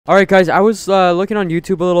Alright guys, I was looking on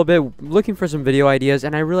YouTube a little bit, looking for some video ideas,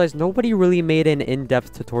 and I realized nobody really made an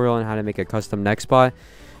in-depth tutorial on how to make a custom Nextbot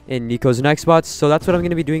in Nico's Nextbots, so that's what I'm going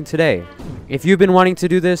to be doing today. If you've been wanting to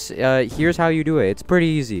do this, here's how you do it. It's pretty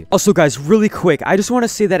easy. Also guys, really quick, I just want to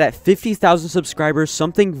say that at 50,000 subscribers,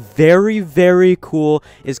 something very cool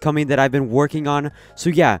is coming that I've been working on. So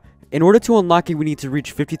yeah, in order to unlock it, we need to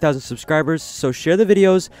reach 50,000 subscribers, so share the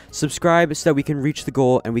videos, subscribe so that we can reach the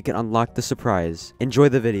goal and we can unlock the surprise. Enjoy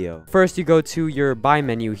the video. First, you go to your buy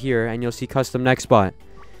menu here and you'll see custom Nextbot.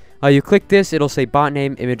 You click this, it'll say bot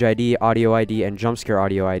name, image ID, audio ID, and jump scare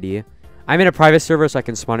audio ID. I'm in a private server so I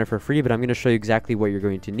can spawn it for free, but I'm going to show you exactly what you're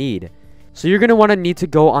going to need. So you're going to need to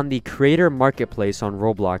go on the creator marketplace on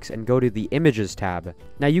Roblox and go to the images tab.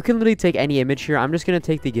 Now you can literally take any image here. I'm just going to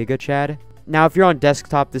take the Giga Chad. Now, if you're on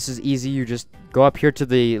desktop, this is easy. You just go up here to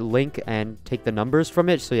the link and take the numbers from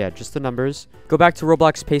it. So yeah, just the numbers. Go back to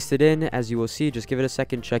Roblox, paste it in. As you will see, just give it a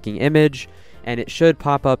second, checking image. And it should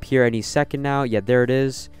pop up here any second now. Yeah, there it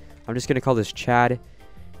is. I'm just going to call this Chad.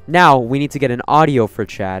 Now, we need to get an audio for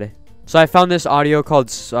Chad. So I found this audio called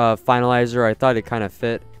Finalizer. I thought it kind of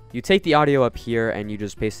fit. You take the audio up here and you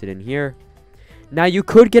just paste it in here. Now, you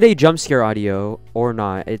could get a jump scare audio or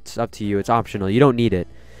not. It's up to you. It's optional. You don't need it.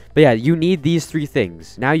 But yeah, you need these three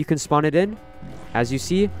things. Now you can spawn it in. As you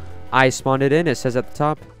see, I spawned it in. It says at the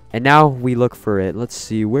top. And now we look for it. Let's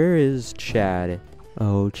see. Where is Chad?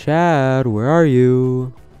 Oh, Chad, where are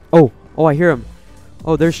you? Oh, I hear him.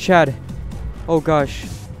 Oh, there's Chad. Oh, gosh.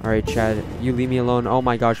 All right, Chad, you leave me alone. Oh,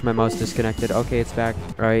 my gosh, my mouse disconnected. Okay, it's back.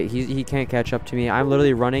 All right, he can't catch up to me. I'm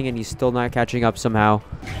literally running, and he's still not catching up somehow.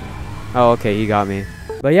 Oh, okay, he got me.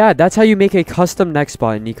 But yeah, that's how you make a custom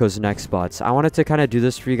Nextbot in Nico's Nextbots. I wanted to kind of do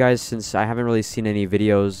this for you guys since I haven't really seen any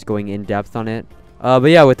videos going in depth on it. But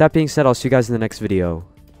yeah, with that being said, I'll see you guys in the next video.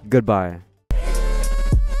 Goodbye.